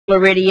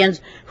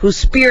Floridians who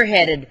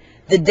spearheaded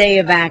the day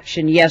of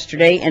action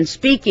yesterday. And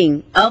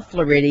speaking of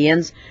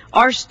Floridians,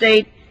 our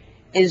state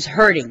is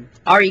hurting.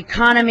 Our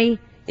economy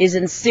is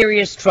in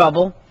serious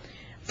trouble.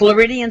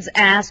 Floridians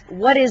ask,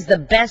 what is the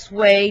best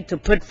way to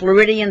put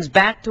Floridians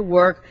back to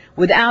work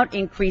without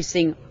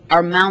increasing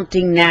our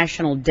mounting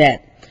national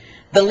debt?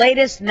 The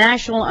latest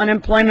national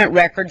unemployment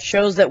record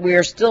shows that we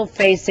are still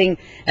facing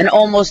an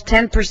almost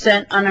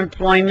 10%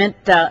 unemployment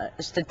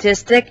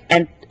statistic,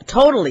 and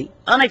totally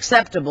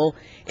unacceptable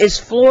is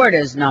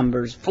Florida's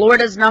numbers.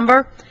 Florida's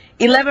number,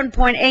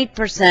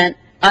 11.8%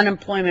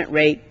 unemployment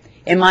rate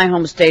in my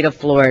home state of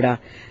Florida.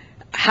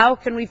 How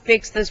can we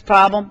fix this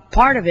problem?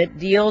 Part of it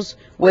deals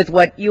with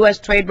what U.S.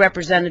 Trade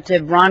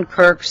Representative Ron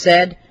Kirk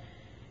said,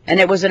 and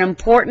it was an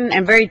important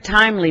and very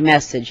timely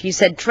message. He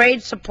said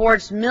trade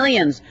supports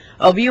millions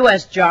of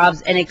U.S.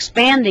 jobs, and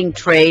expanding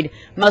trade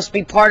must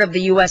be part of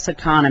the U.S.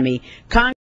 economy.